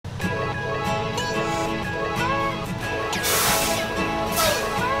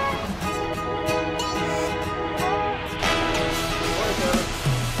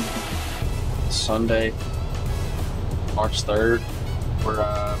Sunday, March 3rd. We're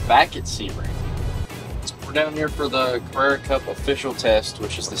back at Sebring. We're down here for the Carrera Cup official test,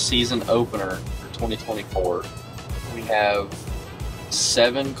 which is the season opener for 2024. We have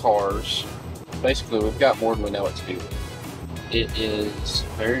 7 cars. Basically, we've got more than we know what to do with. It is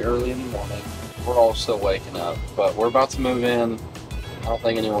very early in the morning. We're all still waking up, but we're about to move in. I don't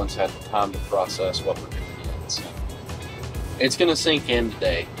think anyone's had time to process what we're doing yet. So it's going to sink in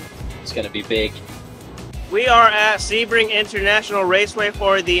today. It's going to be big. We are at Sebring International Raceway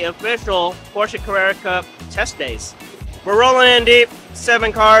for the official Porsche Carrera Cup test days. We're rolling in deep,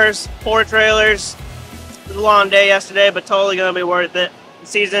 7 cars, 4 trailers. It was a long day yesterday, but totally going to be worth it. The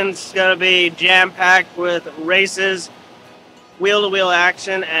season's going to be jam-packed with races, wheel-to-wheel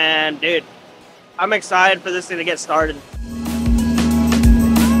action, and dude, I'm excited for this thing to get started.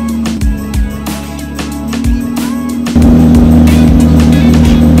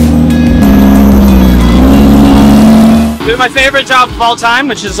 Doing my favorite job of all time,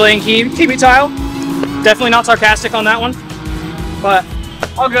 which is laying TV tile. Definitely not sarcastic on that one, but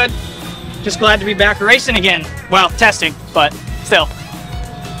all good. Just glad to be back racing again. Well, testing, but still.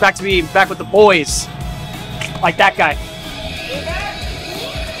 Back to be back with the boys, like that guy. We back?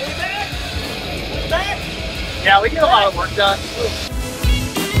 We back? We back? Yeah, we get a lot of work done.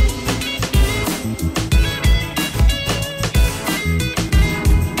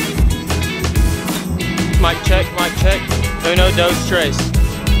 Mic check, mic check. Uno, dos, tres.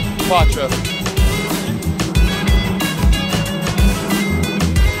 Quattro.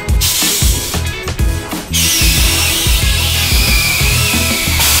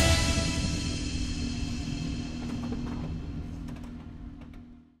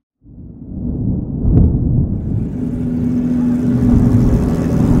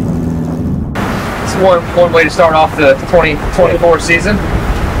 It's one way to start off the 2024 season.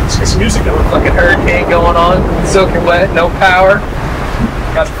 It's music going. Fucking hurricane going on, soaking wet, no power.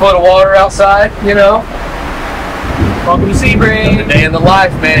 Got a foot of water outside, you know. Welcome to Sebring. Another day in the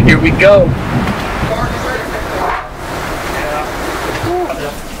life, man. Here we go.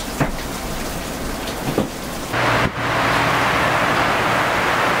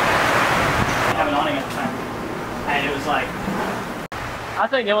 Have an awning at the time, and it was like, I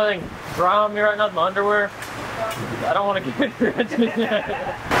think the only thing dry on me right now is my underwear. I don't want to get it.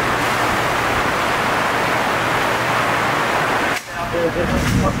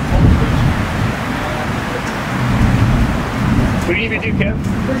 What do you even do, Kev?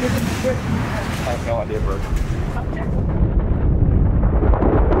 I have no idea, bro.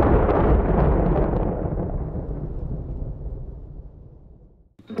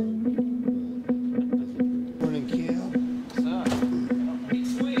 Morning, Cal. What's up?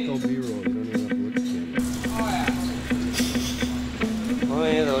 Go B-roll. You don't even have to look at the camera. Well,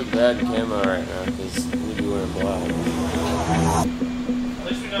 you have to look bad in camera right now because we be wearing black. At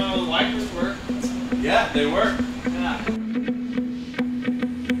least we know the wipers work. Yeah, they work. Yeah.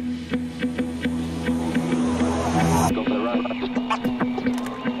 Go for the run.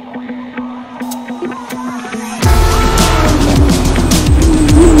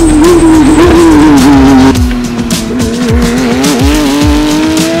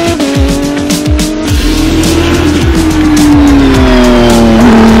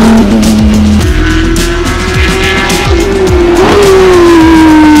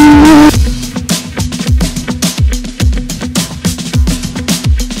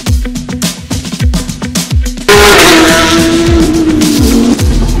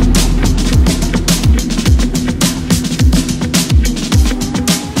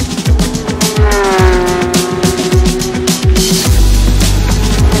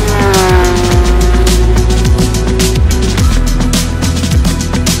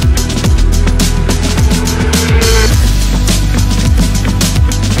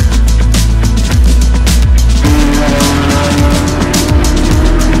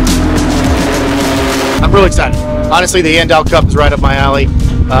 I'm really excited. Honestly, the Andal Cup is right up my alley.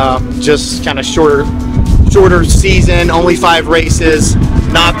 Just kind of shorter season, only 5 races,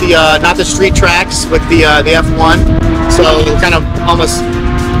 not the street tracks with the F1. So kind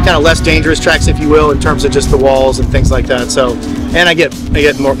of less dangerous tracks, if you will, in terms of just the walls and things like that. So, and I get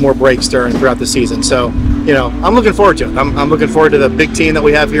more breaks throughout the season. So, you know, I'm looking forward to it. I'm looking forward to the big team that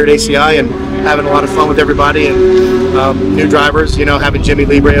we have here at ACI and having a lot of fun with everybody and new drivers. You know, having Jimmy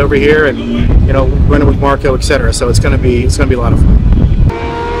Libre over here and, you know, running with Marco, etc. So it's gonna be a lot of fun.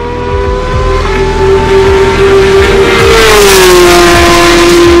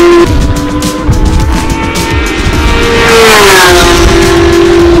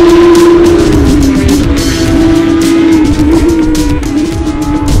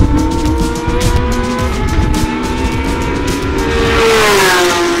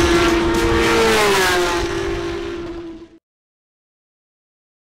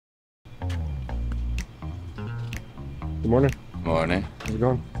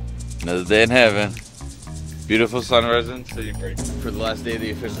 on? Another day in heaven. Beautiful sunrise for the last day of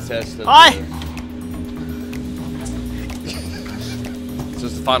the official test. Hi! So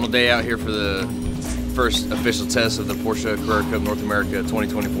it's the final day out here for the first official test of the Porsche Carrera Cup North America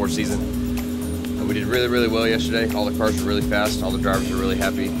 2024 season. And we did really, really well yesterday. All the cars were really fast. All the drivers were really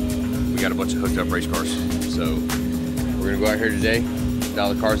happy. We got a bunch of hooked up race cars. So we're gonna go out here today,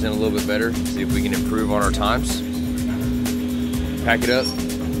 dial the cars in a little bit better, see if we can improve on our times. Pack it up,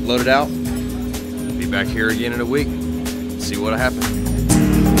 load it out, be back here again in a week, see what happens.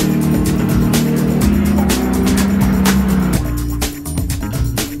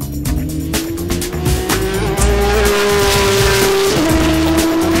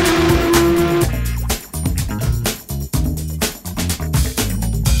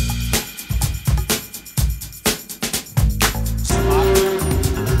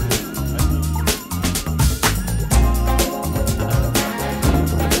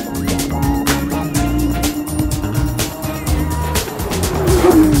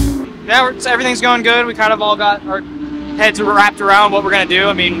 Yeah, everything's going good. We kind of all got our heads wrapped around what we're going to do.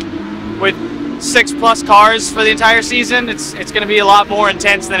 I mean, with 6+ cars for the entire season, it's going to be a lot more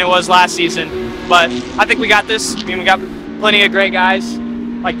intense than it was last season. But I think we got this. I mean, we got plenty of great guys,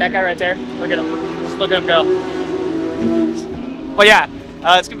 like that guy right there. Look at him. Just look at him go. But yeah,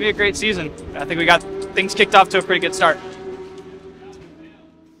 it's going to be a great season. I think we got things kicked off to a pretty good start.